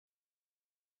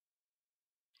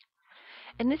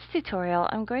In this tutorial,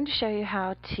 I'm going to show you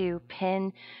how to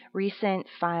pin recent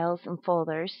files and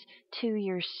folders to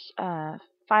your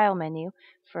file menu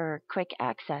for quick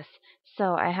access.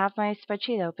 So I have my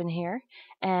spreadsheet open here,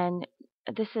 and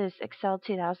this is Excel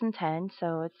 2010,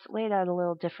 so it's laid out a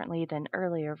little differently than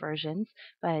earlier versions,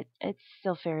 but it's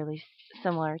still fairly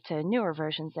similar to newer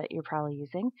versions that you're probably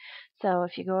using. So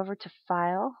if you go over to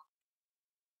File,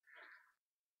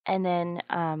 and then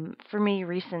for me,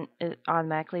 recent it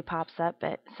automatically pops up,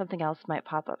 but something else might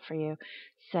pop up for you.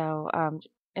 So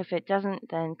if it doesn't,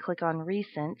 then click on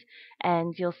Recent,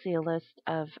 and you'll see a list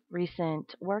of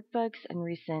recent workbooks and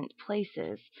recent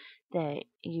places that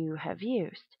you have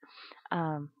used.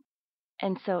 Um,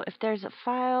 and so if there's a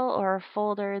file or a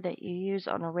folder that you use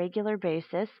on a regular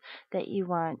basis that you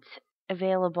want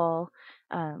available,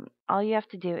 all you have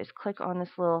to do is click on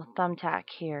this little thumbtack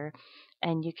here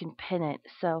and you can pin it.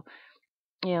 So,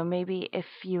 maybe if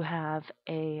you have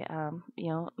a,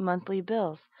 monthly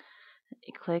bills,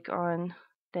 you click on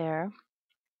there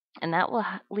and that will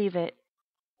leave it,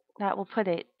 that will put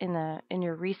it in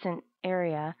your recent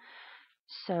area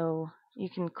so you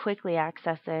can quickly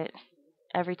access it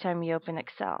every time you open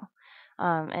Excel.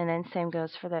 And then same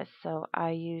goes for this. So I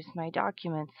use my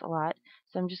documents a lot.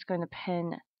 So I'm just going to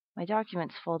pin my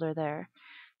documents folder there.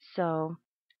 So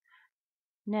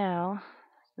now,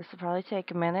 this will probably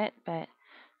take a minute, but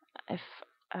if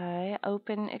I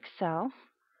open Excel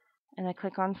and I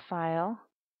click on File,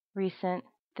 Recent,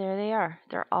 there they are.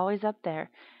 They're always up there.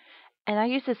 And I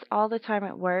use this all the time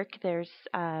at work. There's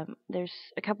a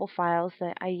couple files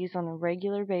that I use on a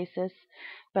regular basis,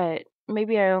 but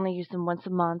maybe I only use them once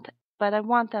a month. But I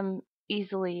want them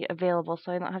easily available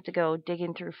so I don't have to go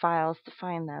digging through files to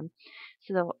find them.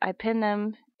 So I pin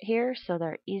them here so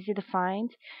they're easy to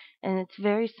find. And it's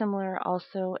very similar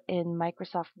also in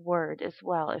Microsoft Word as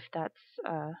well, if that's,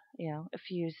 if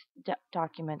you use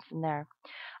documents in there.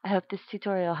 I hope this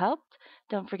tutorial helped.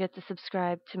 Don't forget to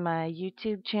subscribe to my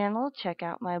YouTube channel. Check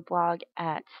out my blog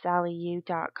at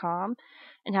sallyu.com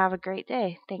and have a great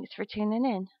day. Thanks for tuning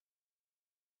in.